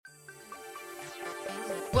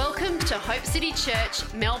Welcome to Hope City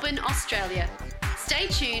Church, Melbourne, Australia. Stay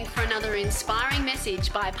tuned for another inspiring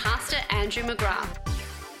message by Pastor Andrew McGrath.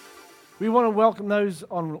 We want to welcome those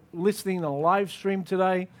listening on live stream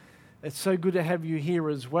today. It's so good to have you here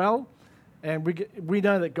as well. And we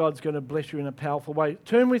know that God's going to bless you in a powerful way.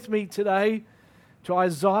 Turn with me today to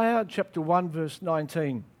Isaiah chapter 1, verse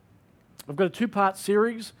 19. I've got a two-part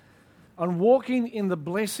series on walking in the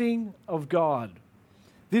blessing of God.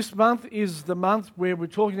 This month is the month where we're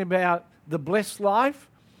talking about the blessed life,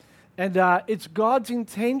 and it's God's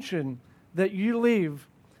intention that you live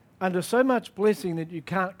under so much blessing that you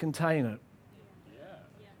can't contain it.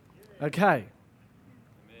 Okay.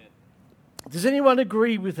 Does anyone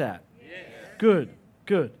agree with that? Good.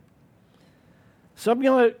 So I'm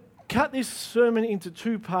going to cut this sermon into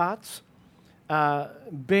two parts.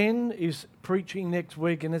 Ben is preaching next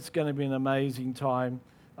week, and it's going to be an amazing time.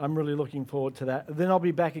 I'm really looking forward to that. Then I'll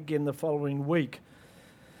be back again the following week.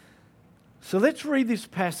 So let's read this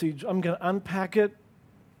passage. I'm going to unpack it.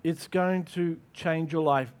 It's going to change your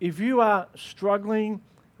life. If you are struggling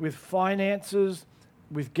with finances,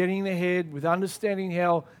 with getting ahead, with understanding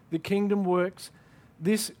how the kingdom works,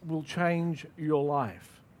 this will change your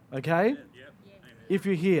life. Okay? Yep. If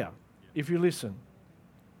you're here, if you listen.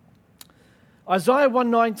 Isaiah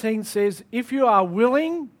 1:19 says, if you are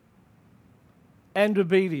willing and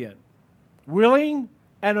obedient. Willing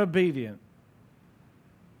and obedient.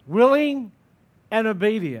 Willing and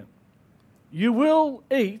obedient. You will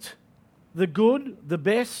eat the good, the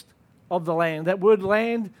best of the land. That word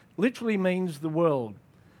land literally means the world.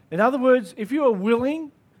 In other words, if you are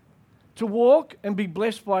willing to walk and be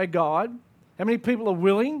blessed by God, how many people are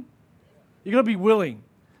willing? You've got to be willing.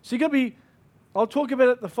 So you've got to be, I'll talk about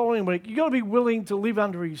it the following week, you've got to be willing to live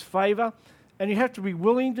under His favor, and you have to be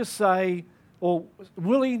willing to say,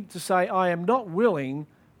 I am not willing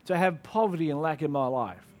to have poverty and lack in my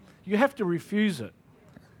life. You have to refuse it.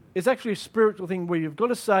 It's actually a spiritual thing where you've got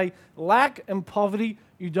to say, lack and poverty,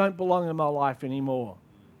 you don't belong in my life anymore.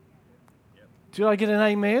 Yep. Did I get an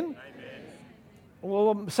amen? Amen.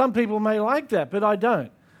 Well, some people may like that, but I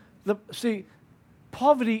don't. See,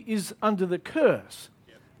 poverty is under the curse.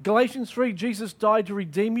 Yep. Galatians 3, Jesus died to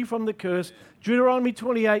redeem you from the curse. Yep. Deuteronomy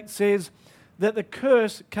 28 says that the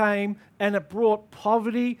curse came and it brought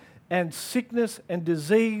poverty and sickness and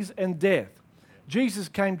disease and death. Jesus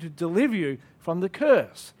came to deliver you from the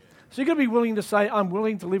curse. So you've got to be willing to say, I'm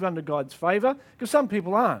willing to live under God's favor, because some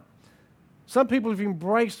people aren't. Some people have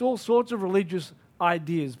embraced all sorts of religious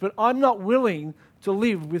ideas, but I'm not willing to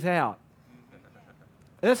live without.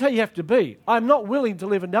 And that's how you have to be. I'm not willing to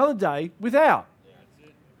live another day without.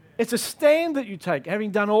 It's a stand that you take.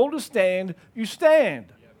 Having done all to stand, you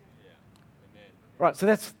stand. Right, so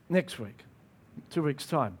that's next week, 2 weeks'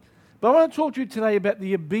 time. But I want to talk to you today about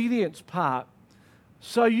the obedience part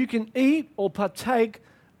so you can eat or partake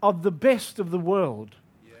of the best of the world.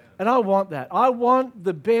 Yeah. And I want that. I want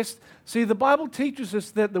the best. See, the Bible teaches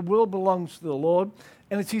us that the world belongs to the Lord,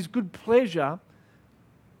 and it's His good pleasure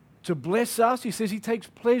to bless us. He says He takes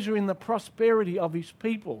pleasure in the prosperity of His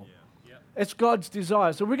people. Yeah. It's God's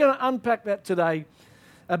desire. So we're going to unpack that today,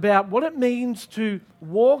 about what it means to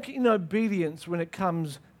walk in obedience when it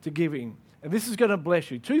comes to giving. And this is going to bless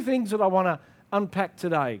you. Two things that I want to unpack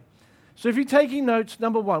today. So if you're taking notes,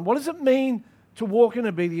 number one, what does it mean to walk in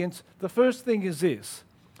obedience? The first thing is this.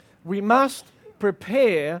 We must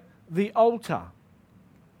prepare the altar.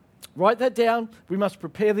 Write that down. We must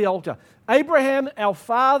prepare the altar. Abraham, our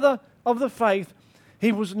father of the faith,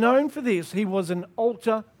 he was known for this. He was an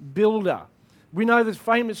altar builder. We know there's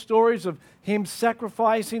famous stories of him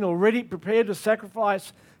sacrificing, already prepared to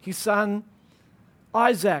sacrifice his son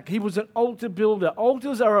Isaac. He was an altar builder.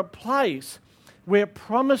 Altars are a place where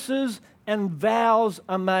promises and vows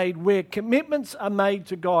are made, where commitments are made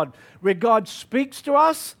to God, where God speaks to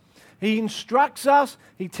us, He instructs us,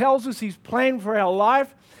 He tells us His plan for our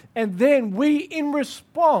life, and then we, in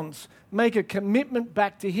response, make a commitment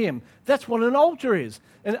back to Him. That's what an altar is.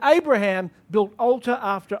 And Abraham built altar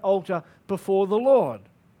after altar before the Lord.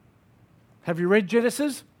 Have you read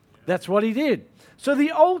Genesis? That's what he did. So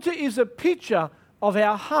the altar is a picture of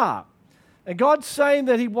our heart. And God's saying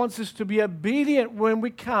that He wants us to be obedient when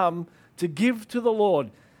we come to give to the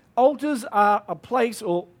Lord. Altars are a place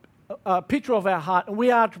or a picture of our heart, and we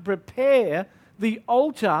are to prepare the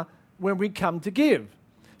altar when we come to give.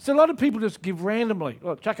 So a lot of people just give randomly.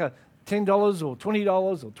 Chuck a $10 or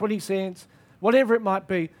 $20 or 20 cents, whatever it might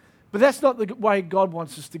be. But that's not the way God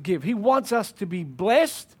wants us to give. He wants us to be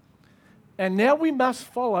blessed, and now we must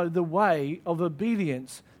follow the way of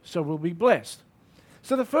obedience so we'll be blessed.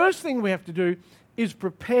 So the first thing we have to do is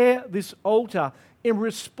prepare this altar in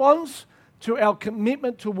response to our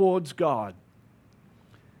commitment towards God.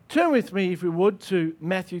 Turn with me, if you would, to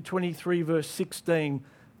Matthew 23, verse 16,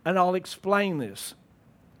 and I'll explain this.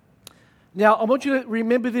 Now, I want you to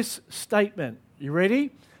remember this statement. You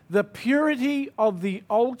ready? The purity of the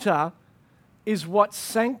altar is what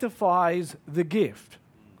sanctifies the gift.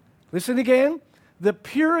 Listen again. The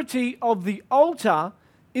purity of the altar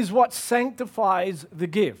is what sanctifies the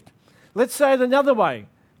gift. Let's say it another way.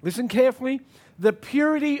 Listen carefully. The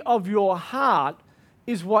purity of your heart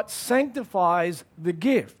is what sanctifies the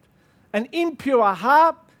gift. An impure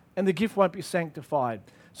heart and the gift won't be sanctified.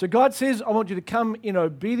 So God says, I want you to come in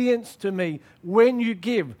obedience to me when you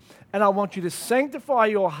give. And I want you to sanctify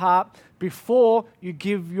your heart before you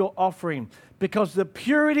give your offering. Because the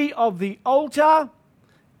purity of the altar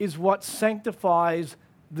is what sanctifies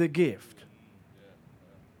the gift.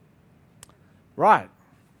 Right,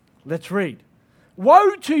 let's read.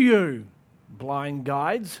 Woe to you, blind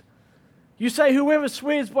guides! You say, whoever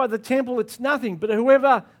swears by the temple, it's nothing. But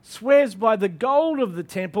whoever swears by the gold of the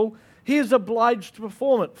temple, he is obliged to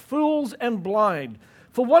perform it. Fools and blind.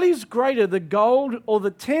 For what is greater, the gold or the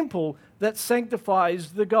temple that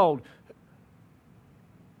sanctifies the gold?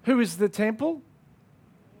 Who is the temple?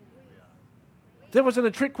 That wasn't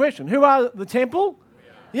a trick question. Who are the temple?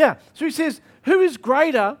 Yeah. So he says, who is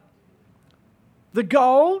greater, the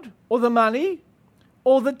gold or the money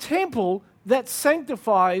or the temple that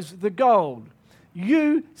sanctifies the gold?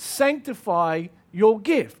 You sanctify your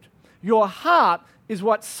gift. Your heart is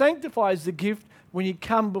what sanctifies the gift when you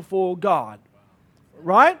come before God.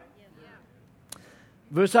 Right?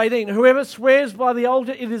 Verse 18, whoever swears by the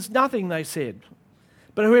altar, it is nothing, they said.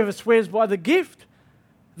 But whoever swears by the gift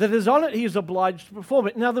that is on it, he is obliged to perform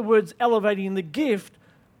it. In other words, elevating the gift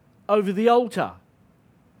over the altar.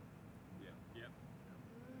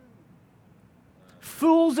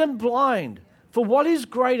 Fools and blind. For what is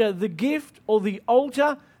greater, the gift or the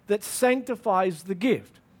altar that sanctifies the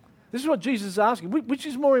gift? This is what Jesus is asking. Which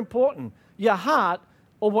is more important, your heart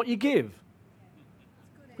or what you give?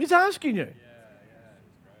 He's asking you.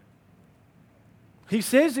 He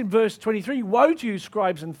says in verse 23, woe to you,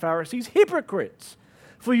 scribes and Pharisees, hypocrites!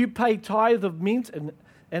 For you pay tithe of mint and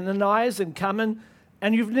anise and cumin,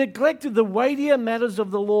 and you've neglected the weightier matters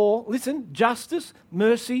of the law. Listen, justice,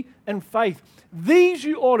 mercy, and faith. These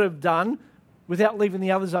you ought to have done without leaving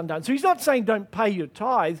the others undone. So he's not saying don't pay your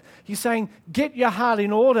tithe. He's saying get your heart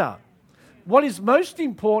in order. What is most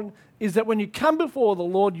important is that when you come before the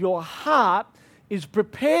Lord, your heart is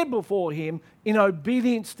prepared before Him in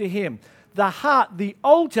obedience to Him. The heart, the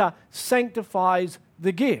altar, sanctifies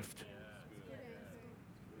the gift.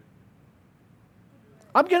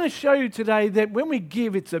 I'm going to show you today that when we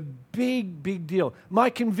give, it's a big, big deal. My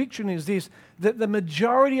conviction is this, that the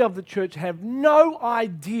majority of the church have no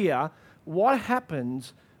idea what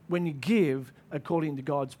happens when you give according to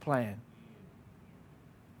God's plan.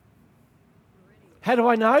 How do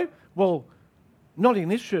I know? Well, not in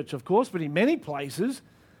this church, of course, but in many places,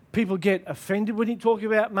 people get offended when you talk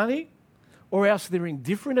about money, or else they're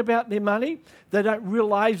indifferent about their money. They don't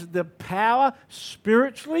realize the power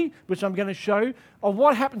spiritually, which I'm going to show, of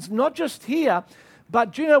what happens not just here,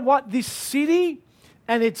 but do you know what? This city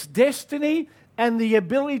and its destiny and the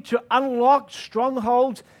ability to unlock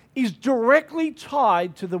strongholds is directly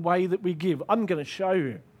tied to the way that we give. I'm going to show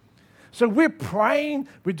you. So we're praying,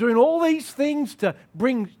 we're doing all these things to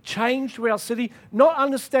bring change to our city, not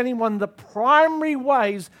understanding one of the primary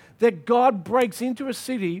ways that God breaks into a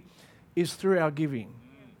city is through our giving.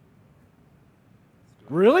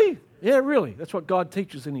 Really? Yeah, really. That's what God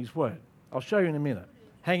teaches in His Word. I'll show you in a minute.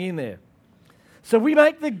 Hang in there. So we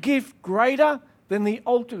make the gift greater than the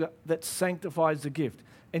altar that sanctifies the gift.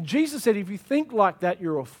 And Jesus said, if you think like that,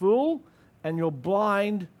 you're a fool and you're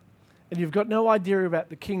blind and you've got no idea about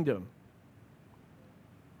the kingdom.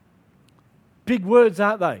 Big words,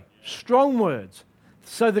 aren't they? Strong words.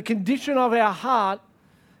 So the condition of our heart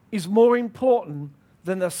is more important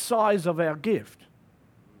than the size of our gift.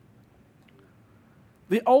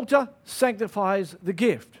 The altar sanctifies the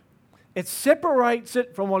gift. It separates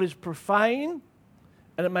it from what is profane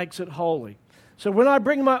and it makes it holy. So when I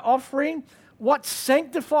bring my offering, what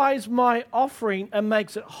sanctifies my offering and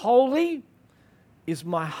makes it holy is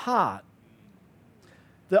my heart.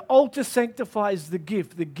 The altar sanctifies the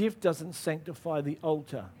gift. The gift doesn't sanctify the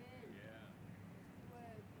altar.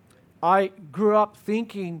 I grew up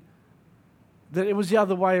thinking that it was the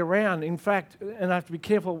other way around. In fact, and I have to be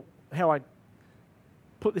careful how I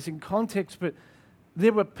put this in context, but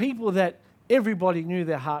there were people that everybody knew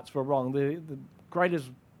their hearts were wrong. The greatest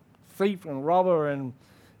thief and robber and,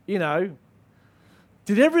 you know,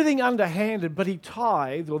 did everything underhanded, but he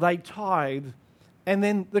tithed, or they tithed, And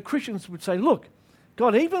then the Christians would say, look,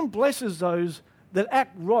 God even blesses those that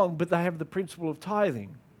act wrong, but they have the principle of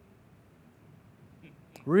tithing.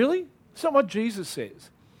 Really? That's not what Jesus says.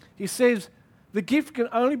 He says the gift can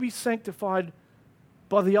only be sanctified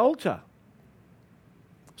by the altar.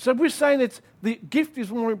 So we're saying that the gift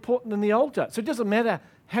is more important than the altar. So it doesn't matter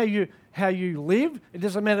how you live. It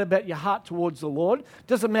doesn't matter about your heart towards the Lord. It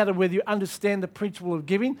doesn't matter whether you understand the principle of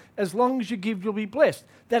giving. As long as you give, you'll be blessed.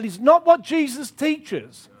 That is not what Jesus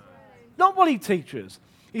teaches. Not what he teaches.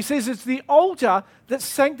 He says it's the altar that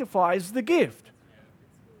sanctifies the gift.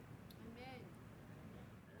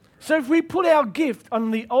 So if we put our gift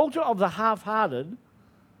on the altar of the half-hearted,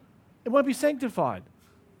 it won't be sanctified.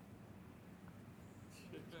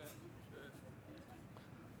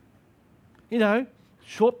 You know,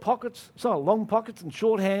 short pockets, long pockets and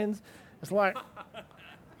short hands. It's like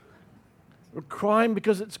we're crying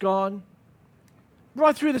because it's gone.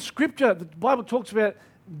 Right through the scripture, the Bible talks about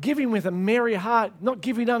giving with a merry heart, not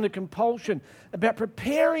giving under compulsion, about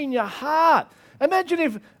preparing your heart.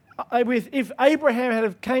 Imagine if Abraham had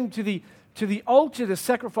have came to the altar to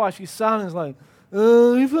sacrifice his son and was like,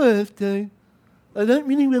 oh, if I have to. I don't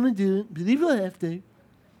really want to do it, but if I have to.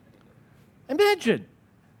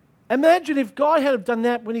 Imagine if God had have done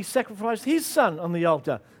that when he sacrificed his son on the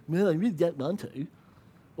altar. Well, I really don't want to.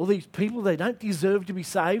 All these people, they don't deserve to be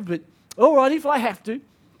saved, but all right, if I have to.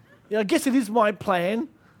 I guess it is my plan.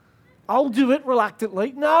 I'll do it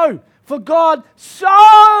reluctantly. No, for God so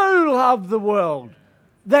loved the world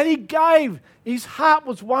that he gave. His heart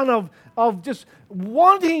was one of just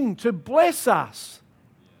wanting to bless us.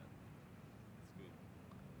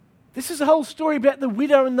 This is the whole story about the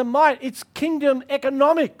widow and the mite. It's kingdom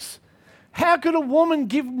economics. How could a woman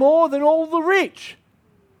give more than all the rich?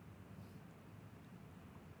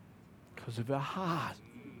 Because of her heart.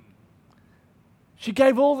 She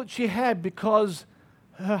gave all that she had because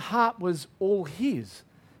her heart was all his.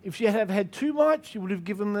 If she had had too much, she would have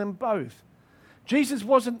given them both. Jesus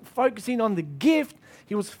wasn't focusing on the gift.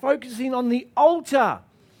 He was focusing on the altar.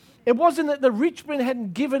 It wasn't that the rich man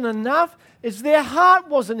hadn't given enough. It's their heart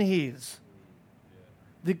wasn't his.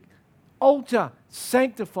 The altar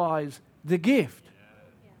sanctifies the gift.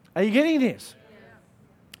 Are you getting this?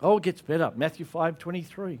 Oh, it gets better. Matthew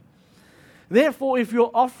 5:23. Therefore, if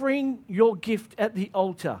you're offering your gift at the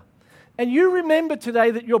altar, and you remember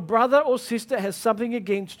today that your brother or sister has something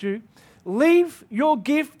against you, leave your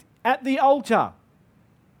gift at the altar.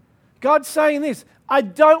 God's saying this, I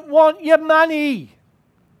don't want your money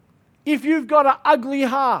if you've got an ugly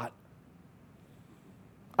heart.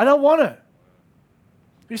 I don't want it.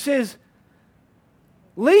 He says,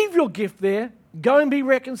 leave your gift there, go and be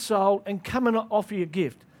reconciled, and come and offer your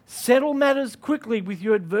gift. Settle matters quickly with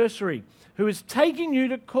your adversary who is taking you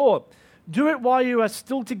to court. Do it while you are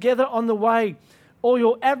still together on the way, or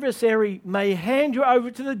your adversary may hand you over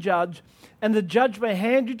to the judge, and the judge may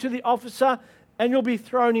hand you to the officer, and you'll be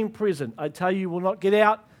thrown in prison. I tell you will not get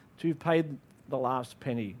out till you've paid the last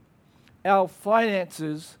penny. Our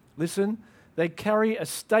finances, listen, they carry a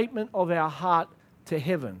statement of our heart to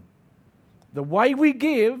heaven. The way we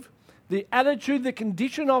give, the attitude, the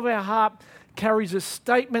condition of our heart carries a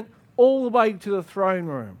statement all the way to the throne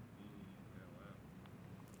room.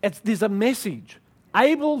 There's a message.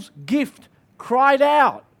 Abel's gift cried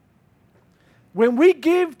out. When we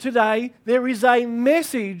give today, there is a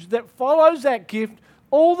message that follows that gift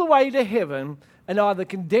all the way to heaven and either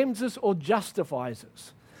condemns us or justifies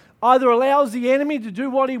us. Either allows the enemy to do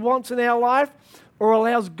what he wants in our life or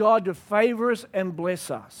allows God to favor us and bless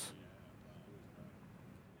us.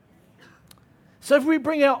 So if we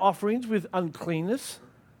bring our offerings with uncleanness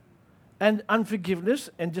and unforgiveness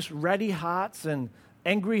and just ratty hearts and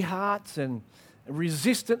angry hearts and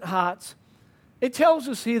resistant hearts, it tells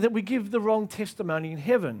us here that we give the wrong testimony in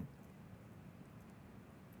heaven.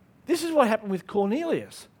 This is what happened with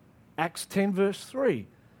Cornelius. Acts 10 verse 3.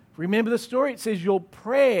 Remember the story? It says your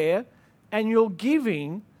prayer and your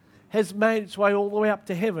giving has made its way all the way up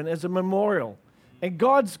to heaven as a memorial. And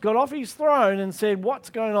God's got off his throne and said, what's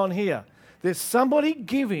going on here? There's somebody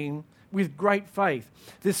giving with great faith.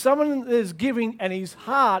 There's someone that is giving and his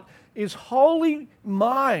heart is wholly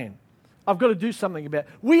mine. I've got to do something about it.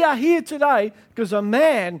 We are here today because a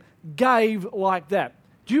man gave like that.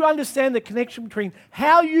 Do you understand the connection between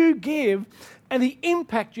how you give and the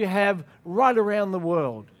impact you have right around the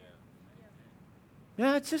world?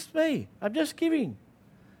 No, it's just me. I'm just giving.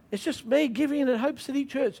 It's just me giving at Hope City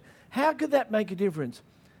Church. How could that make a difference?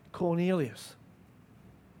 Cornelius.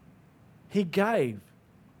 He gave.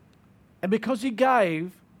 And because he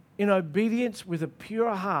gave in obedience with a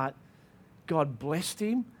pure heart, God blessed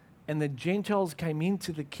him and the Gentiles came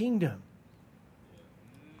into the kingdom.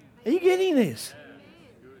 Are you getting this?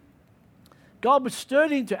 God was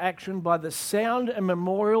stirred into action by the sound and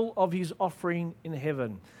memorial of his offering in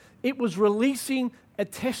heaven. It was releasing a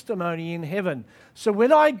testimony in heaven. So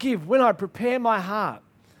when I give, when I prepare my heart,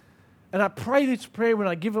 and I pray this prayer when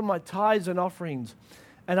I give him my tithes and offerings,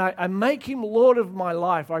 and I make him Lord of my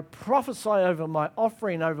life, I prophesy over my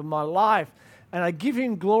offering, over my life, and I give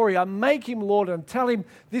him glory. I make him Lord and tell him,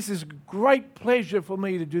 this is great pleasure for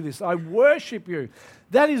me to do this. I worship you.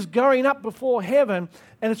 That is going up before heaven,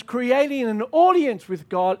 and it's creating an audience with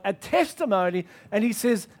God, a testimony, and he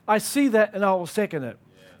says, I see that and I will second it.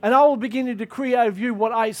 Yeah. And I will begin to decree over you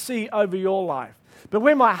what I see over your life. But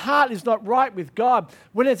when my heart is not right with God,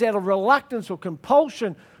 when it's out of reluctance or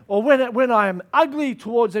compulsion, or when I am ugly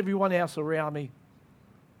towards everyone else around me,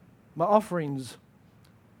 my offerings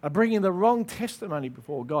are bringing the wrong testimony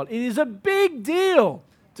before God. It is a big deal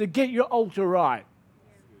to get your altar right.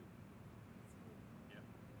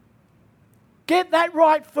 Get that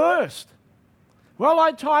right first. Well,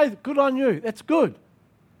 I tithe, good on you. That's good.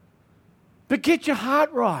 But get your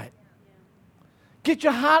heart right. Get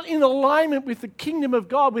your heart in alignment with the kingdom of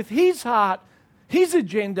God, with his heart, his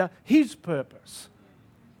agenda, his purpose.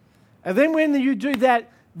 And then when you do that,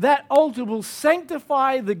 that altar will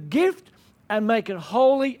sanctify the gift and make it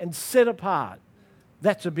holy and set apart.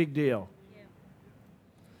 That's a big deal.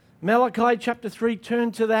 Malachi chapter 3,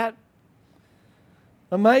 turn to that.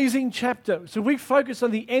 Amazing chapter. So we focus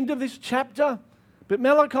on the end of this chapter, but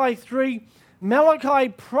Malachi 3, Malachi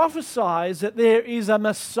prophesies that there is a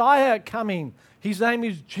Messiah coming. His name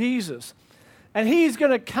is Jesus. And he is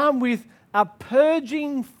going to come with a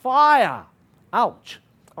purging fire. Ouch.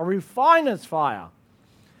 A refiner's fire.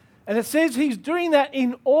 And it says he's doing that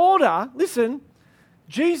in order, listen,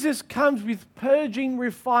 Jesus comes with purging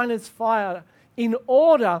refiner's fire in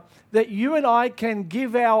order that you and I can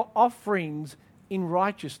give our offerings in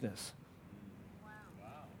righteousness.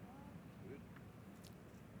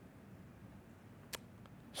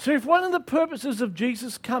 So if one of the purposes of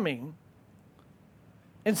Jesus coming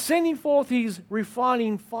and sending forth his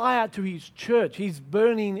refining fire to his church, he's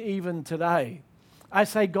burning even today. I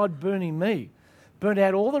say, God, burning me. Burn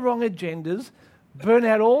out all the wrong agendas, burn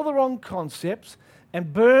out all the wrong concepts,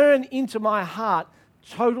 and burn into my heart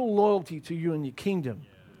total loyalty to you and your kingdom.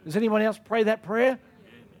 Does anyone else pray that prayer?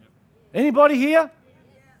 Anybody here?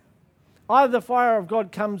 Either the fire of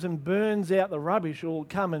God comes and burns out the rubbish, or will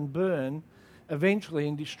come and burn eventually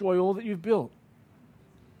and destroy all that you've built.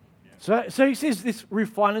 So he says this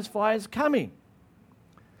refiner's fire is coming.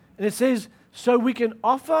 And it says, so we can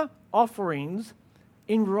offer offerings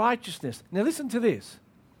in righteousness. Now listen to this.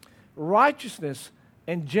 Righteousness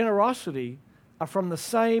and generosity are from the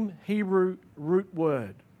same Hebrew root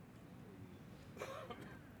word.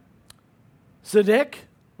 Zedek,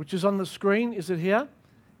 which is on the screen, is it here?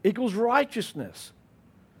 Equals righteousness.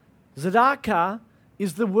 Tzedakah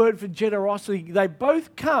is the word for generosity. They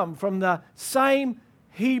both come from the same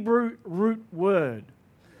Hebrew root word.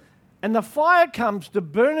 And the fire comes to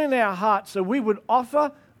burn in our hearts so we would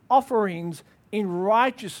offer offerings in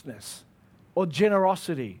righteousness or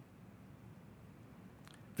generosity.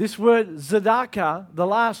 This word tzedakah, the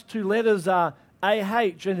last two letters are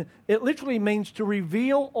AH, and it literally means to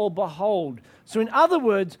reveal or behold. So in other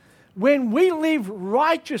words, when we live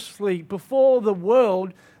righteously before the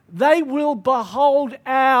world, they will behold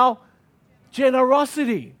our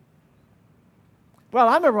generosity. Well,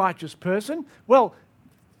 I'm a righteous person. Well,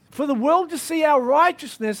 for the world to see our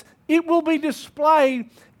righteousness, it will be displayed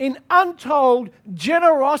in untold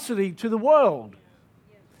generosity to the world.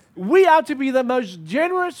 We are to be the most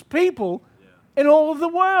generous people in all of the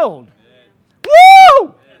world.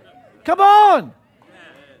 Woo! Come on!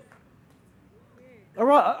 All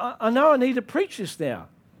right, I know I need to preach this now.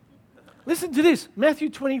 Listen to this, Matthew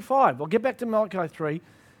 25. I'll get back to Malachi 3.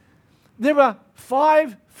 There were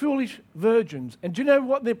 5 foolish virgins, and do you know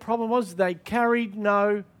what their problem was? They carried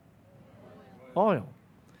no oil.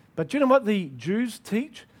 But do you know what the Jews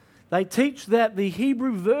teach? They teach that the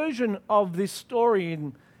Hebrew version of this story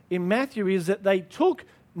in Matthew is that they took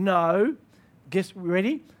no, guess,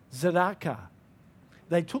 ready? Tzedakah.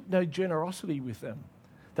 They took no generosity with them.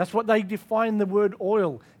 That's what they define the word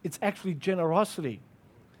oil. It's actually generosity.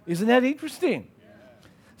 Isn't that interesting? Yeah.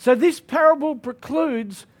 So this parable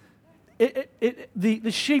precludes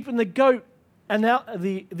the sheep and the goat, and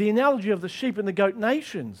the analogy of the sheep and the goat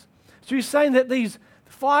nations. So he's saying that these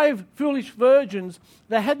 5 foolish virgins,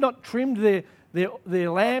 they had not trimmed their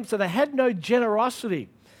lamps, and they had no generosity.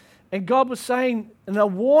 And God was saying, and a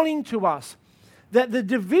warning to us, that the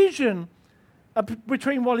division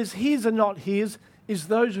between what is his and not his is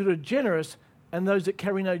those that are generous and those that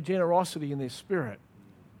carry no generosity in their spirit.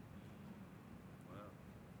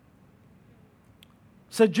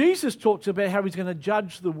 So Jesus talks about how he's going to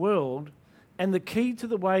judge the world, and the key to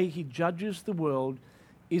the way he judges the world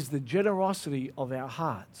is the generosity of our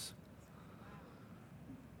hearts.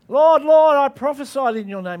 Lord, Lord, I prophesied in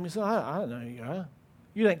your name. He said, I don't know who you are.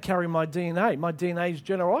 You don't carry my DNA. My DNA is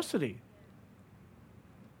generosity.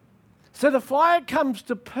 So the fire comes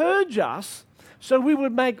to purge us so we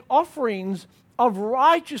would make offerings of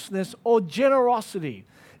righteousness or generosity.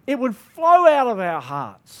 It would flow out of our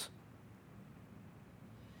hearts.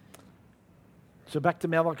 So back to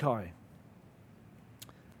Malachi.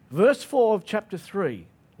 Verse 4 of chapter 3.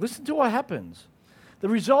 Listen to what happens. The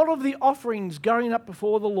result of the offerings going up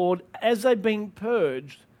before the Lord as they've been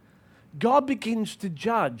purged, God begins to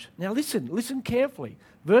judge. Now listen carefully.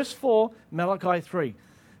 Verse 4, Malachi 3.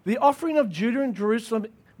 The offering of Judah and Jerusalem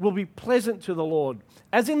will be pleasant to the Lord,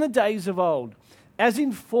 as in the days of old, as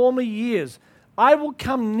in former years. I will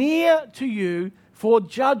come near to you for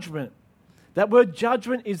judgment. That word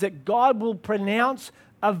judgment is that God will pronounce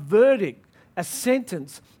a verdict, a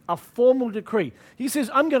sentence, a formal decree. He says,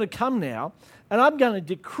 I'm going to come now, and I'm going to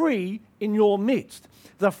decree in your midst.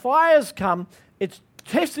 The fire's come, it's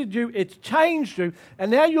tested you, it's changed you,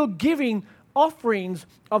 and now you're giving offerings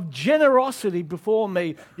of generosity before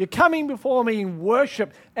me. You're coming before me in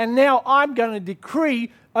worship, and now I'm going to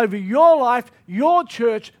decree over your life, your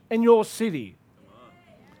church, and your city.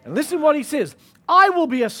 And listen what he says. I will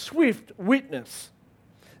be a swift witness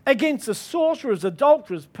against the sorcerers,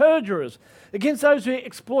 adulterers, perjurers, against those who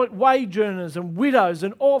exploit wage earners and widows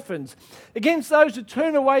and orphans, against those who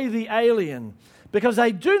turn away the alien, because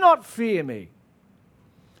they do not fear me.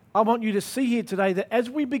 I want you to see here today that as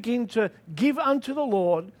we begin to give unto the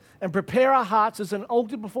Lord and prepare our hearts as an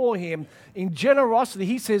altar before Him in generosity,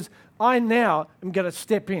 He says, I now am going to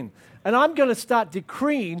step in and I'm going to start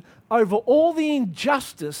decreeing over all the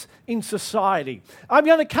injustice in society. I'm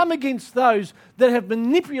going to come against those that have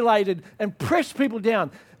manipulated and pressed people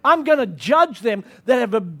down. I'm going to judge them that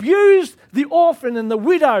have abused the orphan and the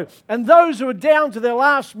widow and those who are down to their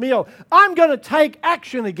last meal. I'm going to take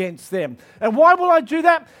action against them. And why will I do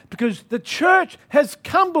that? Because the church has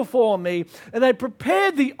come before me and they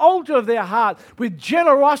prepared the altar of their heart with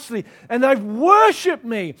generosity and they've worshipped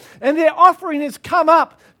me and their offering has come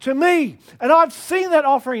up to me. And I've seen that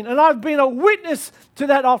offering and I've been a witness to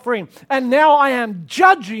that offering. And now I am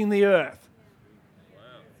judging the earth.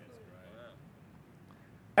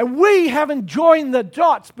 And we haven't joined the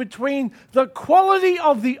dots between the quality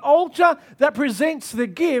of the altar that presents the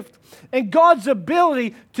gift and God's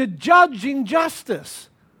ability to judge injustice.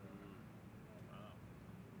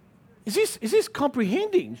 Is this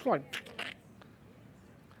comprehending? It's like,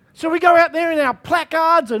 so we go out there in our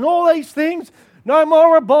placards and all these things. No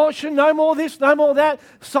more abortion, no more this, no more that.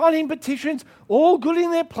 Signing petitions, all good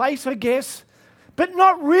in their place, I guess. But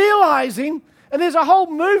not realizing. And there's a whole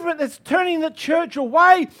movement that's turning the church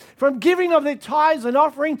away from giving of their tithes and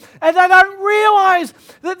offering. And they don't realize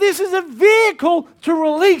that this is a vehicle to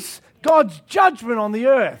release God's judgment on the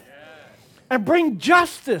earth and bring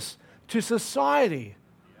justice to society.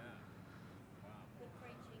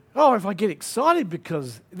 Oh, if I get excited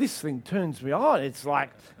because this thing turns me on, it's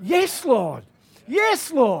like, yes, Lord. Yes,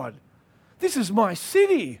 Lord. This is my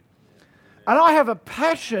city. And I have a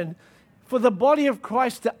passion for the body of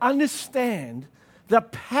Christ to understand the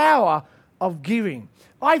power of giving.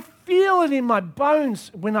 I feel it in my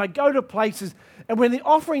bones when I go to places and when the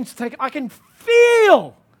offerings take, I can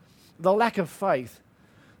feel the lack of faith.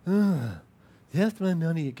 That's my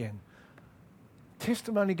money again.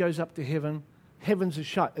 Testimony goes up to heaven. Heavens are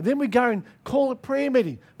shut. And then we go and call a prayer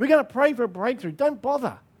meeting. We're going to pray for a breakthrough. Don't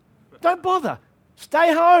bother. Don't bother.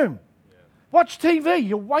 Stay home. Watch TV.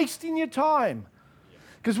 You're wasting your time.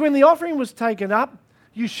 Because when the offering was taken up,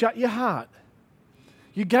 you shut your heart.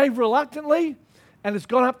 You gave reluctantly, and it's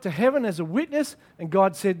gone up to heaven as a witness, and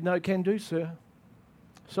God said, no can do, sir.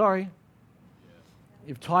 Sorry.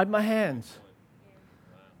 You've tied my hands.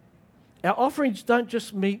 Our offerings don't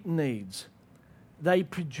just meet needs. They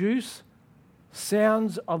produce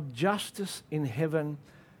sounds of justice in heaven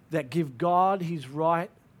that give God His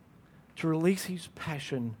right to release His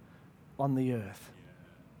passion on the earth.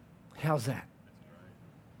 How's that?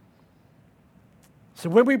 So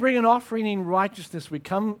when we bring an offering in righteousness, we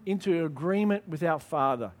come into agreement with our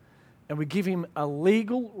Father and we give Him a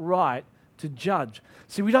legal right to judge.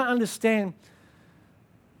 See, we don't understand.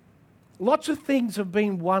 Lots of things have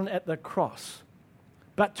been won at the cross,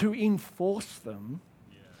 but to enforce them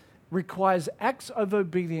requires acts of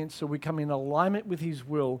obedience so we come in alignment with His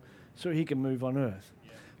will so He can move on earth.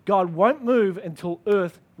 God won't move until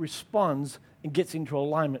earth responds and gets into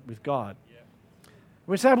alignment with God.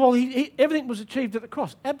 We say, well, everything was achieved at the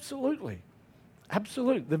cross. Absolutely.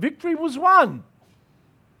 Absolutely. The victory was won.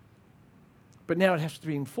 But now it has to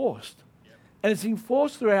be enforced. And it's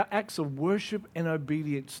enforced through our acts of worship and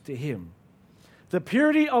obedience to Him. The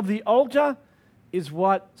purity of the altar is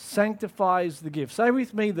what sanctifies the gift. Say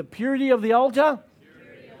with me, the purity of the altar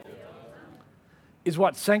is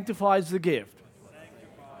what sanctifies the gift.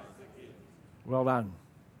 Well done.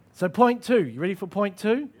 So point 2. You ready for point 2?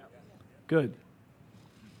 Yep. Good.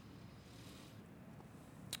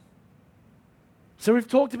 So we've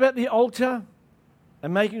talked about the altar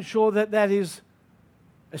and making sure that that is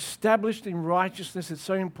established in righteousness. It's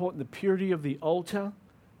so important. The purity of the altar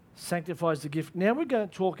sanctifies the gift. Now we're going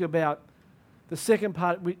to talk about the second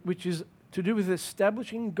part, which is to do with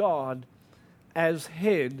establishing God as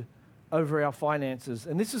head over our finances.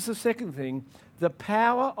 And this is the second thing. The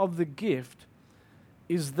power of the gift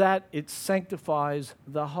is that it sanctifies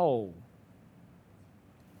the whole.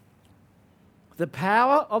 The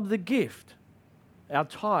power of the gift, our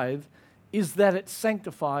tithe, is that it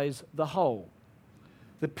sanctifies the whole.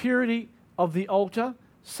 The purity of the altar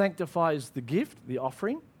sanctifies the gift, the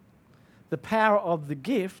offering. The power of the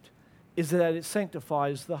gift is that it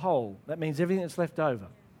sanctifies the whole. That means everything that's left over.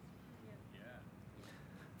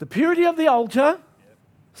 The purity of the altar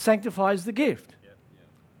sanctifies the gift.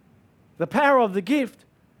 The power of the gift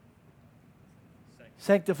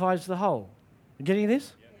sanctifies the whole. You getting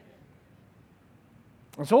this?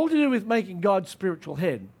 It's all to do with making God spiritual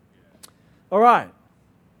head. All right.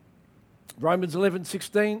 Romans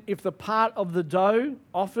 11:16. If the part of the dough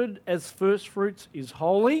offered as first fruits is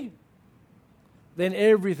holy, then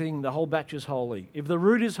everything, the whole batch, is holy. If the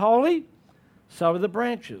root is holy, so are the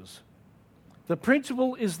branches. The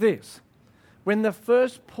principle is this. When the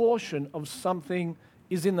first portion of something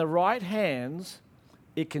is in the right hands,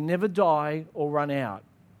 it can never die or run out.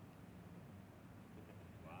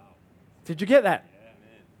 Wow. Did you get that?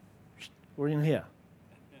 Yeah, we're in here.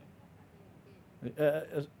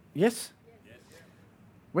 Yes?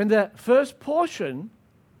 When the first portion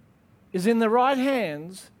is in the right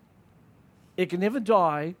hands, it can never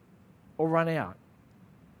die or run out.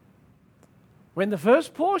 When the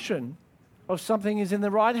first portion of something is in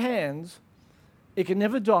the right hands, it can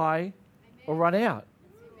never die or run out.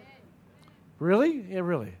 Really? Yeah,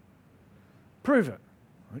 really. Prove it.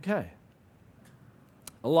 Okay.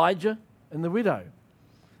 Elijah and the widow.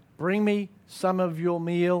 Bring me some of your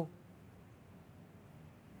meal.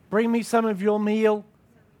 Bring me some of your meal.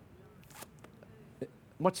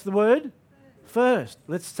 What's the word? First.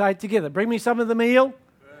 Let's say it together. Bring me some of the meal.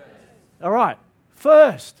 First. All right.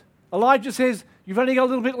 First. Elijah says, you've only got a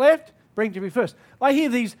little bit left. Bring it to me first. I hear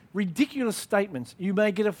these ridiculous statements. You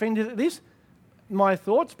may get offended at this. My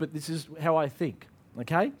thoughts, but this is how I think.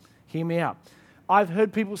 Okay? Hear me out. I've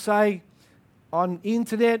heard people say on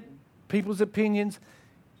internet, people's opinions,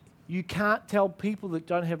 you can't tell people that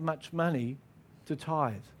don't have much money to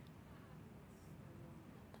tithe.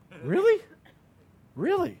 Really?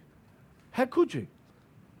 Really? How could you?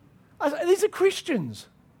 These are Christians.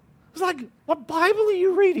 It's like, what Bible are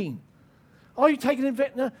you reading? Oh, you're taking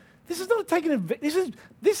advantage. No, this is not taking advantage.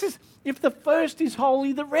 This is, if the first is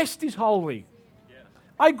holy, the rest is holy. Yeah.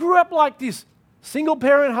 I grew up like this. Single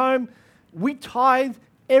parent home, we tithe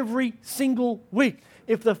every single week.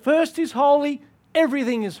 If the first is holy,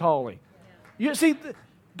 everything is holy. Yeah. You see,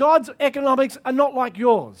 God's economics are not like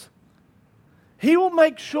yours. He will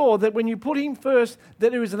make sure that when you put Him first,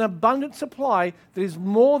 that there is an abundant supply that is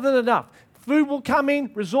more than enough. Food will come in,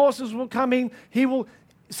 resources will come in. He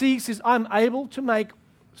says, I'm able to make,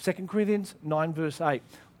 2 Corinthians 9 verse 8,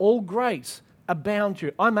 all grace abound to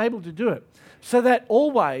you. I'm able to do it. So that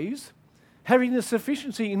always, having the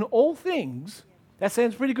sufficiency in all things, that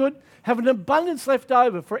sounds pretty good, have an abundance left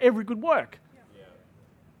over for every good work. Yeah.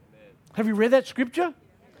 Have you read that scripture?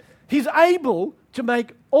 He's able to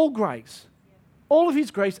make all grace, all of His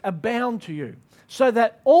grace abound to you. So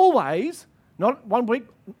that always, not 1 week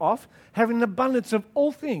off, having an abundance of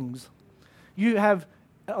all things, you have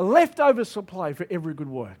a leftover supply for every good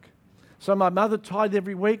work. So my mother tithed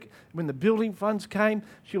every week. When the building funds came,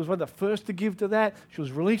 she was one of the first to give to that. She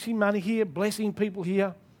was releasing money here, blessing people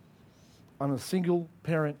here on a single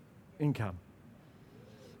parent income.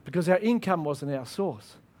 Because our income wasn't our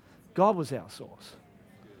source. God was our source.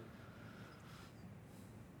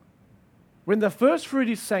 When the first fruit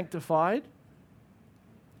is sanctified,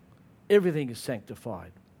 everything is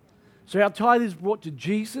sanctified. So our tithe is brought to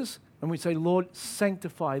Jesus, and we say, Lord,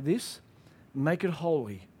 sanctify this, make it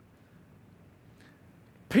holy.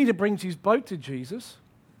 Peter brings his boat to Jesus.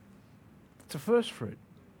 It's a first fruit.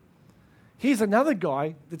 Here's another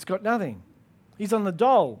guy that's got nothing. He's on the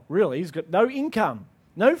dole, really. He's got no income,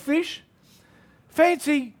 no fish.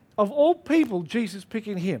 Fancy of all people, Jesus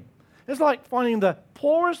picking him. It's like finding the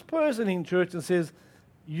poorest person in church and says,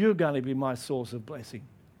 you're going to be my source of blessing.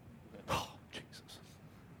 Oh, Jesus.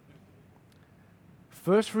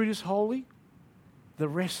 First fruit is holy. The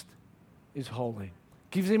rest is holy.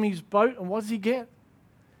 Gives him his boat, and what does he get?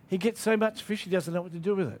 He gets so much fish he doesn't know what to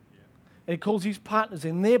do with it. And he calls his partners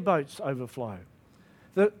in, their boats overflow.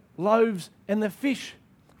 The loaves and the fish.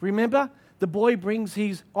 Remember, the boy brings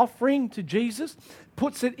his offering to Jesus,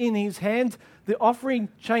 puts it in his hands. The offering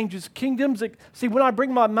changes kingdoms. See, when I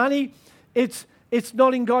bring my money, it's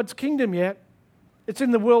not in God's kingdom yet. It's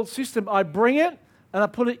in the world system. I bring it and I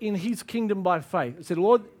put it in his kingdom by faith. I said,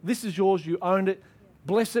 Lord, this is yours. You owned it.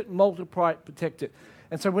 Bless it, multiply it, protect it.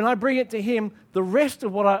 And so when I bring it to him, the rest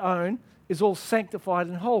of what I own is all sanctified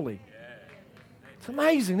and holy. It's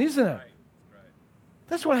amazing, isn't it?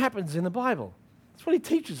 That's what happens in the Bible. That's what he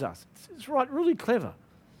teaches us. It's right, really clever.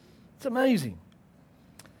 It's amazing.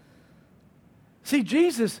 See,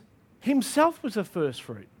 Jesus himself was a first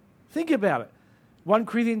fruit. Think about it. 1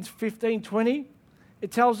 Corinthians 15:20,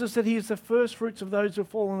 it tells us that he is the first fruits of those who have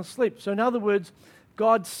fallen asleep. So in other words,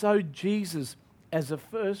 God sowed Jesus as a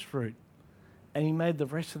first fruit, and he made the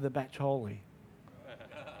rest of the batch holy.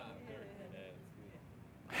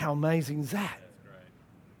 How amazing is that?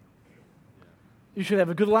 You should have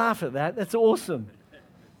a good laugh at that. That's awesome.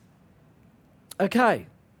 Okay.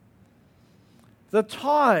 The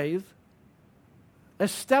tithe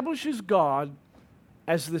establishes God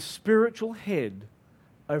as the spiritual head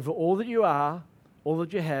over all that you are, all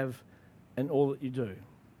that you have, and all that you do.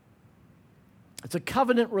 It's a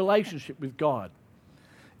covenant relationship with God.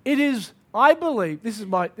 It is, I believe, this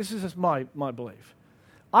is just my belief.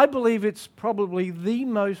 I believe it's probably the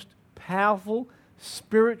most powerful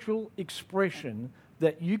spiritual expression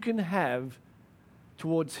that you can have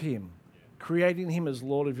towards him, creating him as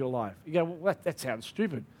Lord of your life. You go, well, that sounds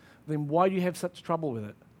stupid. Then why do you have such trouble with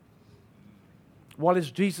it? Why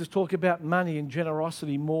does Jesus talk about money and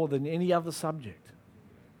generosity more than any other subject?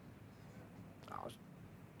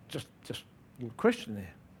 Just a little question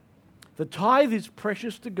there. The tithe is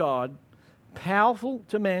precious to God, powerful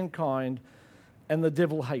to mankind, and the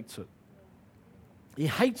devil hates it. He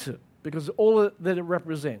hates it because of all that it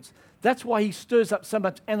represents. That's why he stirs up so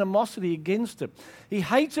much animosity against it. He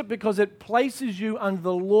hates it because it places you under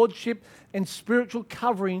the lordship and spiritual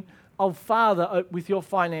covering of Father with your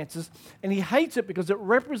finances. And he hates it because it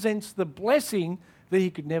represents the blessing that he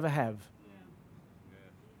could never have.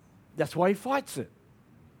 That's why he fights it.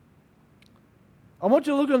 I want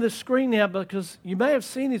you to look on the screen now because you may have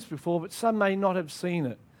seen this before, but some may not have seen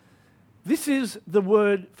it. This is the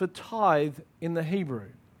word for tithe in the Hebrew.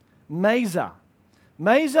 Mesa.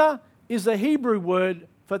 Mesa is the Hebrew word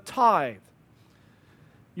for tithe.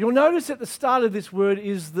 You'll notice at the start of this word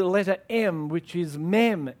is the letter M, which is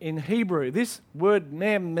mem in Hebrew. This word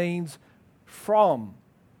mem means from.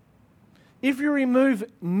 If you remove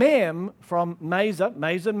mem from mesa,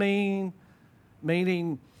 meaning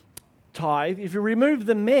tithe, if you remove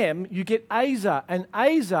the mem, you get aza, and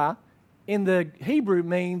aza in the Hebrew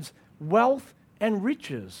means wealth and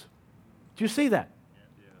riches. Do you see that?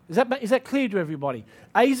 Is that clear to everybody?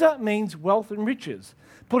 Aza means wealth and riches.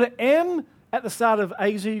 Put an M at the start of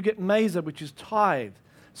Aza, you get mesa, which is tithe.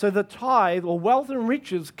 So the tithe, or wealth and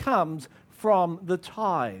riches, comes from the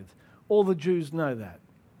tithe. All the Jews know that.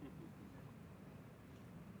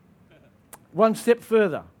 One step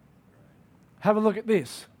further. Have a look at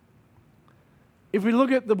this. If we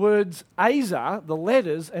look at the words Aza, the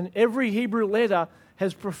letters, and every Hebrew letter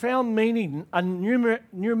has profound meaning, a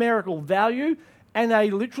numerical value, and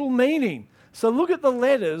a literal meaning. So look at the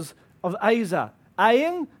letters of Aza.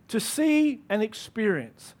 Ayin, to see and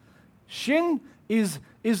experience. Shin is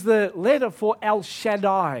the letter for El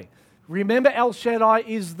Shaddai. Remember, El Shaddai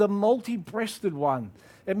is the multi-breasted one.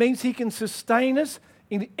 It means he can sustain us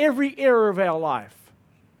in every area of our life.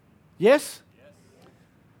 Yes?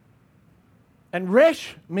 And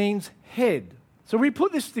Resh means head. So we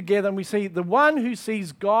put this together and we see the one who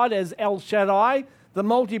sees God as El Shaddai, the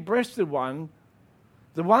multi-breasted one,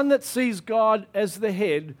 the one that sees God as the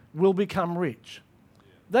head will become rich.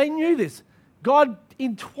 They knew this. God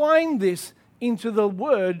entwined this into the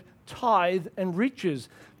word tithe and riches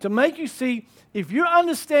to make you see, if you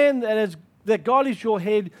understand that God is your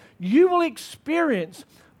head, you will experience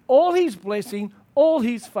all his blessing, all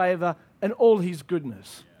his favor, and all his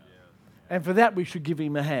goodness. And for that, we should give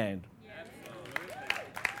him a hand.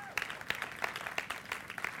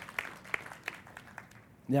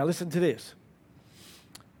 Now listen to this.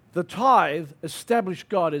 The tithe established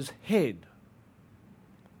God as head,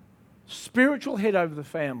 spiritual head over the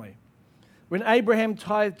family. When Abraham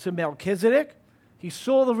tithed to Melchizedek, He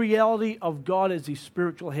saw the reality of God as his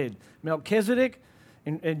spiritual head. Melchizedek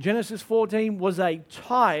in Genesis 14 was a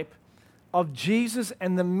type of Jesus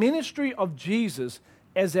and the ministry of Jesus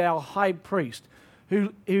as our high priest,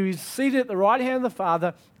 who is seated at the right hand of the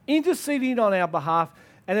Father, interceding on our behalf.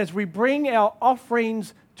 And as we bring our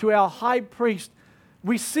offerings to our high priest,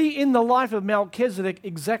 we see in the life of Melchizedek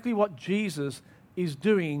exactly what Jesus is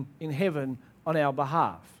doing in heaven on our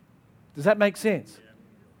behalf. Does that make sense? Yeah.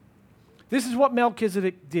 This is what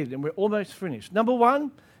Melchizedek did, and we're almost finished. Number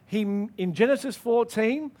one, in Genesis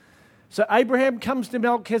 14, so Abraham comes to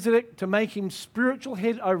Melchizedek to make him spiritual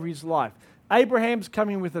head over his life. Abraham's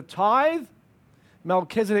coming with a tithe.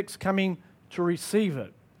 Melchizedek's coming to receive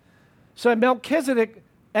it. So Melchizedek,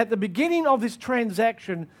 at the beginning of this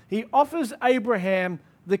transaction, he offers Abraham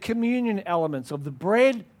the communion elements of the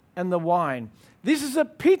bread and the wine. This is a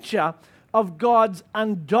picture of God's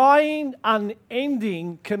undying,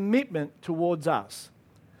 unending commitment towards us.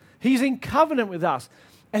 He's in covenant with us.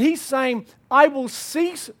 And he's saying, I will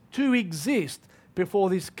cease to exist before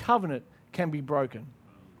this covenant can be broken.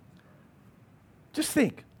 Just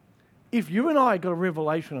think, if you and I got a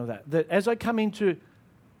revelation of that as I come into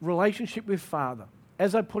relationship with Father,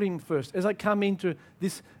 as I put him first, as I come into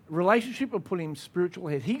this relationship of putting him spiritual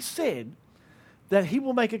head, he said that he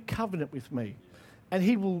will make a covenant with me, and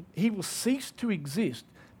he will cease to exist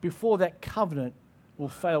before that covenant will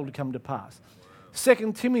fail to come to pass.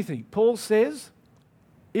 2 Timothy, Paul says,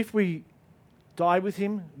 if we die with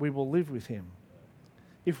him, we will live with him.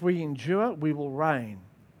 If we endure, we will reign.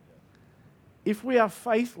 If we are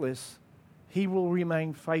faithless, he will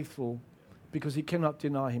remain faithful because he cannot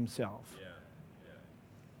deny himself.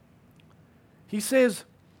 He says,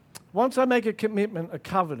 once I make a commitment, a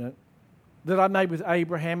covenant that I made with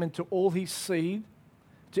Abraham and to all his seed,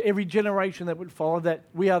 to every generation that would follow, that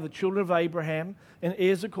we are the children of Abraham and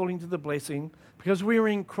heirs according to the blessing. Because we are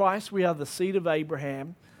in Christ, we are the seed of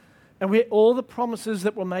Abraham. And all the promises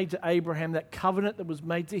that were made to Abraham, that covenant that was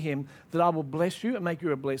made to him, that I will bless you and make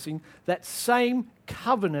you a blessing, that same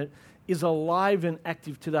covenant is alive and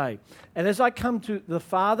active today. And as I come to the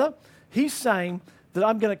Father, he's saying that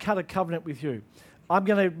I'm going to cut a covenant with you. I'm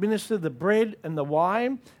going to administer the bread and the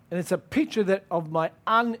wine, and it's a picture of my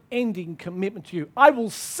unending commitment to you. I will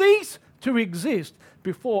cease to exist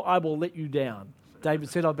before I will let you down. David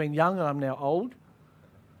said, I've been young and I'm now old.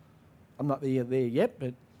 I'm not there yet,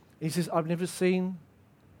 but he says, I've never seen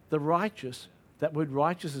the righteous, that word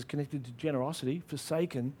righteous is connected to generosity,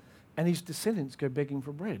 forsaken, and his descendants go begging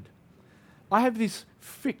for bread. I have this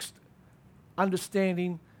fixed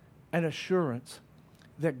understanding and assurance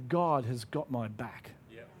that God has got my back.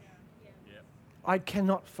 Yep. Yep. I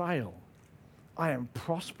cannot fail. I am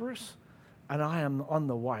prosperous and I am on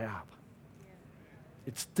the way up.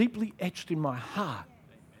 It's deeply etched in my heart.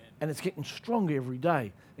 And it's getting stronger every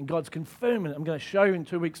day. And God's confirming it. I'm going to show you in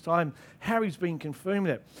 2 weeks' time how he's been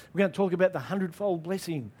confirming it. We're going to talk about the 100-fold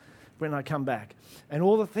blessing when I come back. And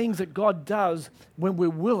all the things that God does when we're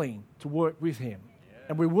willing to work with him.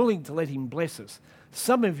 And we're willing to let him bless us.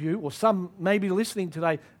 Some of you, or some maybe listening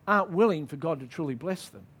today, aren't willing for God to truly bless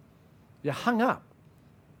them. You're hung up.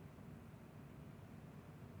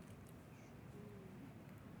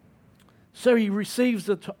 So he receives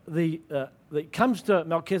he comes to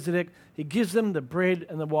Melchizedek, he gives them the bread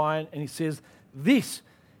and the wine, and he says, this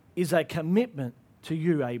is a commitment to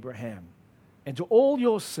you, Abraham, and to all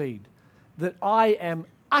your seed, that I am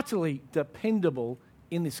utterly dependable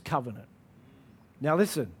in this covenant. Now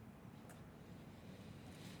listen.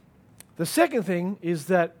 The second thing is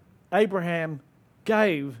that Abraham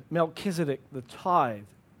gave Melchizedek the tithe.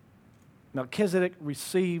 Melchizedek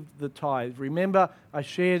received the tithe. Remember, I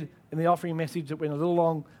shared in the offering message that went a little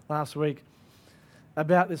long last week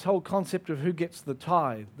about this whole concept of who gets the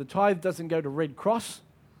tithe. The tithe doesn't go to Red Cross.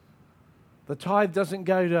 The tithe doesn't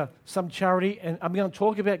go to some charity. And I'm going to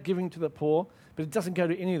talk about giving to the poor, but it doesn't go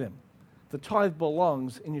to any of them. The tithe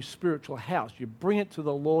belongs in your spiritual house. You bring it to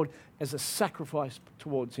the Lord as a sacrifice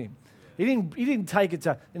towards him. He didn't take it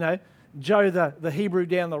to, Joe the Hebrew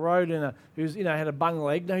down the road who's had a bung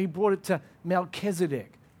leg. No, he brought it to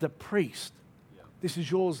Melchizedek, the priest. Yeah. This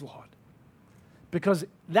is yours, Lord. Because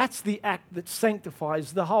that's the act that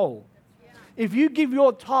sanctifies the whole. Yeah. If you give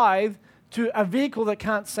your tithe to a vehicle that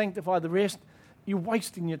can't sanctify the rest, you're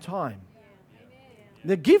wasting your time.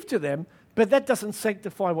 Yeah. Give to them, but that doesn't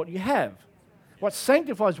sanctify what you have. What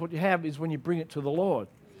sanctifies what you have is when you bring it to the Lord.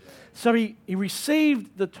 So he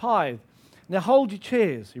received the tithe. Now hold your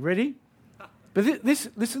chairs. You ready? But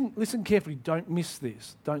listen carefully. Don't miss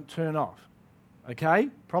this. Don't turn off. Okay?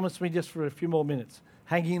 Promise me just for a few more minutes.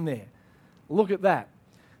 Hang in there. Look at that.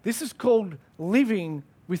 This is called living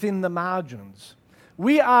within the margins.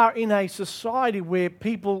 We are in a society where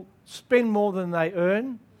people spend more than they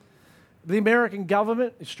earn. The American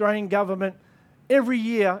government, Australian government, every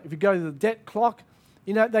year, if you go to the debt clock,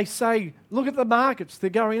 they say, look at the markets, they're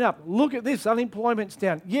going up. Look at this, unemployment's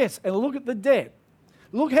down. Yes, and look at the debt.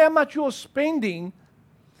 Look how much you're spending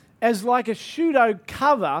as like a pseudo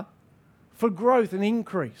cover for growth and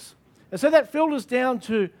increase. And so that filters down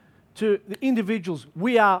to the individuals.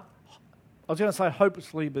 We are, I was going to say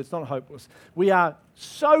hopelessly, but it's not hopeless. We are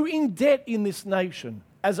so in debt in this nation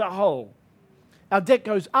as a whole. Our debt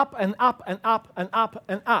goes up and up and up and up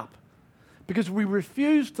and up because we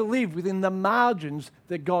refuse to live within the margins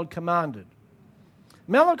that God commanded.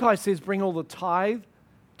 Malachi says, bring all the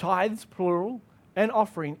tithes, plural, and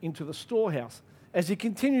offering into the storehouse, as he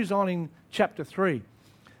continues on in chapter 3.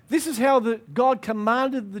 This is how God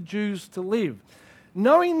commanded the Jews to live.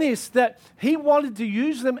 Knowing this, that he wanted to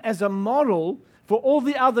use them as a model for all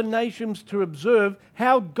the other nations to observe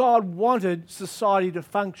how God wanted society to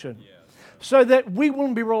function. Yeah. So that we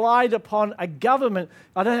wouldn't be relied upon a government.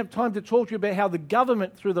 I don't have time to talk to you about how the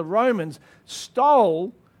government, through the Romans,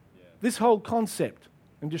 stole this whole concept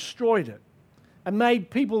and destroyed it and made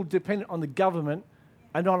people dependent on the government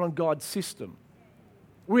and not on God's system.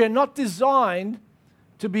 We are not designed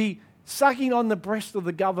to be sucking on the breast of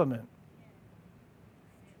the government.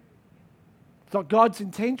 It's not God's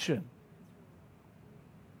intention.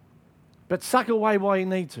 But suck away while you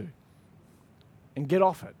need to and get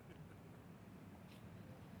off it.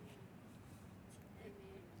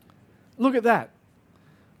 Look at that.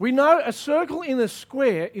 We know a circle in a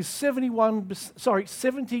square is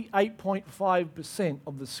 78.5%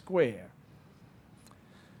 of the square.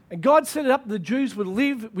 And God set it up the Jews would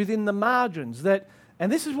live within the margins.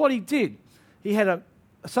 And this is what he did. He had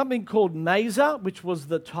something called mazer, which was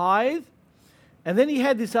the tithe. And then he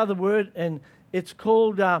had this other word, and it's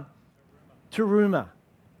called teruma.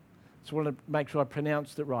 So I want to make sure I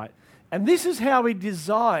pronounced it right. And this is how he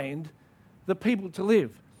designed the people to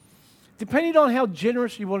live. Depending on how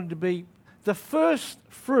generous you wanted to be, the first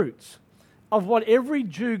fruits of what every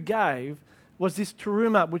Jew gave was this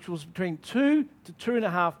teruma, which was between 2 to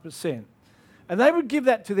 2.5%. And they would give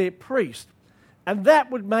that to their priest, and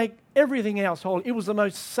that would make everything else whole. It was the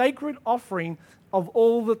most sacred offering of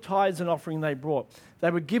all the tithes and offering they brought.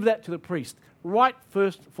 They would give that to the priest, right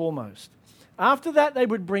first foremost. After that, they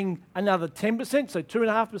would bring another 10%, so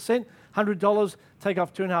 2.5%, $100, take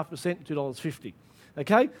off 2.5%, $2.50.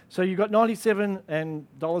 Okay, so you've got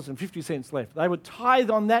 $97.50 left. They would tithe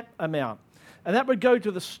on that amount, and that would go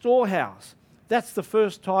to the storehouse. That's the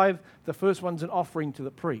first tithe. The first one's an offering to the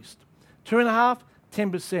priest. 2.5%,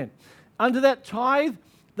 10%. Under that tithe,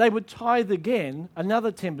 they would tithe again another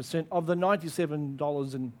 10% of the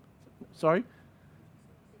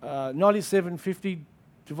 $97.50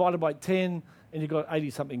 divided by 10, and you've got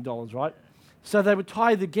 $80-something, right? So they would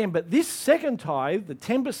tithe again, but this second tithe, the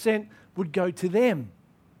 10%, would go to them.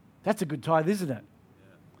 That's a good tithe, isn't it? Yeah.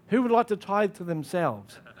 Who would like to tithe to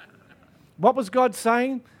themselves? What was God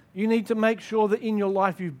saying? You need to make sure that in your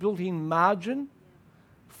life you've built in margin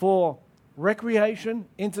for recreation,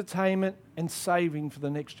 entertainment, and saving for the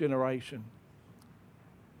next generation.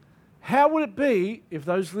 How would it be if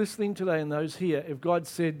those listening today and those here, if God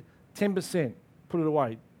said 10%, put it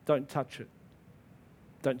away, don't touch it,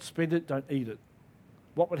 don't spend it, don't eat it?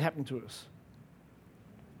 What would happen to us?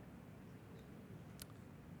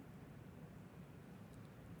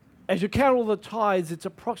 As you count all the tithes, it's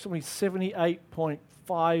approximately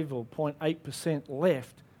 78.5 or 0.8%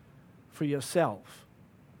 left for yourself.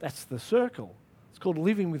 That's the circle. It's called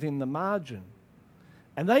living within the margin.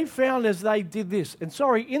 And they found as they did this, and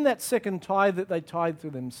in that second tithe that they tithed to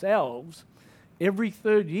themselves, every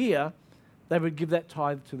third year they would give that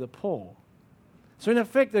tithe to the poor. So in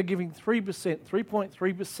effect, they're giving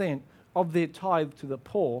 3.3% of their tithe to the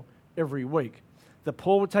poor every week. The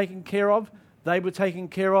poor were taken care of. They were taken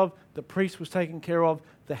care of, the priest was taken care of,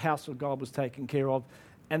 the house of God was taken care of,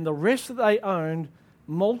 and the rest that they owned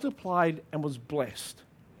multiplied and was blessed.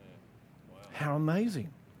 Wow. How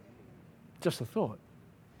amazing. Just a thought.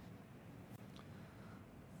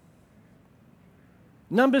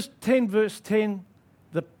 Numbers 10 verse 10,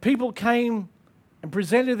 the people came and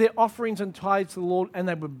presented their offerings and tithes to the Lord, and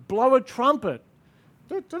they would blow a trumpet.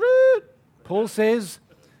 Paul says,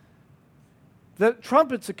 the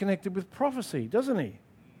trumpets are connected with prophecy, doesn't he? He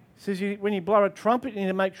says when you blow a trumpet, you need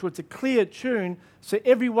to make sure it's a clear tune so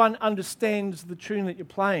everyone understands the tune that you're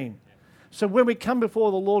playing. So when we come before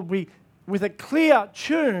the Lord, we, with a clear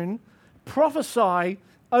tune, prophesy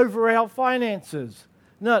over our finances.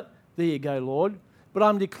 Not, there you go, Lord, but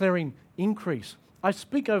I'm declaring increase. I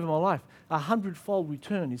speak over my life. 100-fold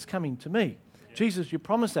return is coming to me. Jesus, you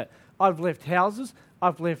promised that. I've left houses.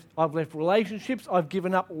 I've left relationships. I've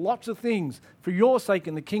given up lots of things for your sake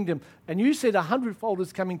in the kingdom. And you said 100-fold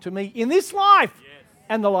is coming to me in this life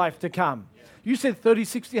and the life to come. You said 30,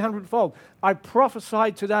 60, 100-fold. I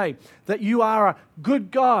prophesy today that you are a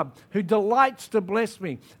good God who delights to bless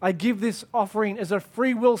me. I give this offering as a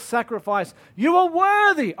free will sacrifice. You are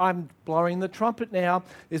worthy. I'm blowing the trumpet now.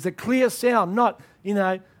 There's a clear sound, not,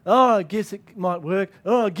 oh, I guess it might work.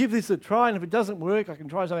 Oh, I'll give this a try, and if it doesn't work, I can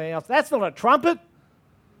try something else. That's not a trumpet.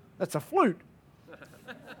 That's a flute.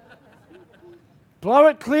 Blow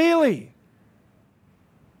it clearly.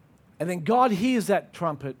 And then God hears that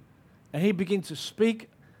trumpet, and he begins to speak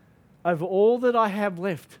over all that I have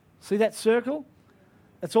left. See that circle?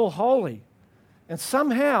 It's all holy. And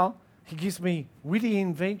somehow he gives me witty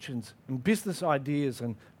inventions and business ideas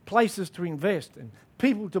and places to invest and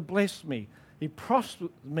people to bless me. He prospers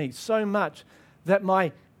me so much that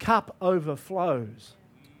my cup overflows.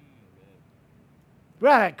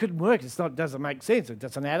 Well, that couldn't work. It doesn't make sense. It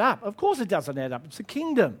doesn't add up. Of course it doesn't add up. It's a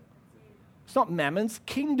kingdom. It's not Mammon's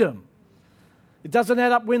kingdom. It doesn't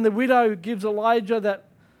add up when the widow gives Elijah that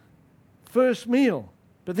first meal.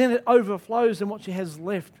 But then it overflows, and what she has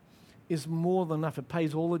left is more than enough. It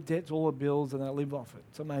pays all the debts, all the bills, and they live off it.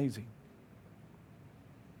 It's amazing.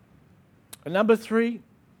 And number 3,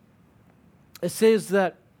 it says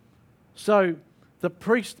that, so the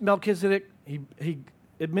priest Melchizedek, he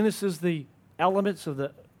administers the elements of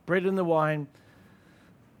the bread and the wine.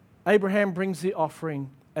 Abraham brings the offering,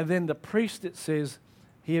 and then the priest, it says,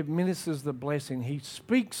 he administers the blessing. He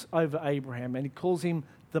speaks over Abraham, and he calls him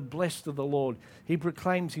the blessed of the Lord. He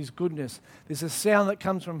proclaims his goodness. There's a sound that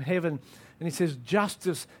comes from heaven, and he says,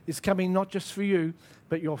 justice is coming not just for you,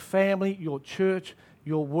 but your family, your church,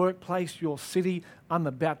 your workplace, your city. I'm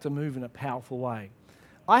about to move in a powerful way.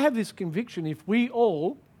 I have this conviction, if we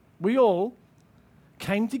all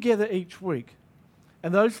came together each week,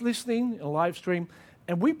 and those listening in a live stream,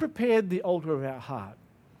 and we prepared the altar of our heart,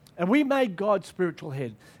 and we made God spiritual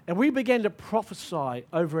head, and we began to prophesy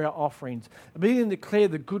over our offerings, and began to declare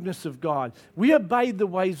the goodness of God. We obeyed the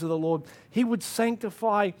ways of the Lord. He would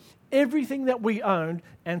sanctify everything that we owned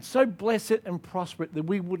and so bless it and prosper it that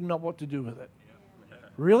we wouldn't know what to do with it.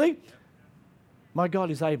 Really? My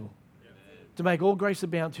God is able to make all grace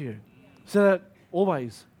abound to you, so that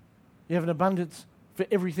always you have an abundance for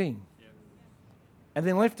everything. And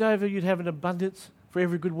then left over, you'd have an abundance for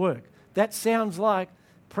every good work. That sounds like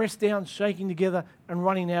pressed down, shaking together, and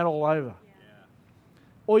running out all over.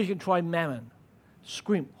 Or you can try mammon,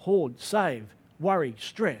 scrimp, hoard, save, worry,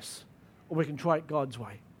 stress. Or we can try it God's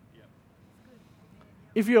way.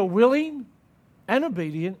 If you're willing and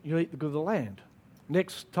obedient, you'll eat the good of the land.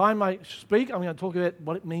 Next time I speak, I'm going to talk about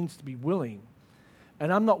what it means to be willing.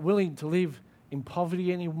 And I'm not willing to live in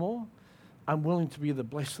poverty anymore. I'm willing to be the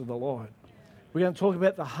blessed of the Lord. We're going to talk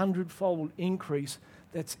about the 100-fold increase.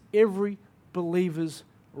 That's every believer's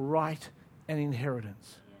right and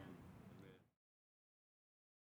inheritance.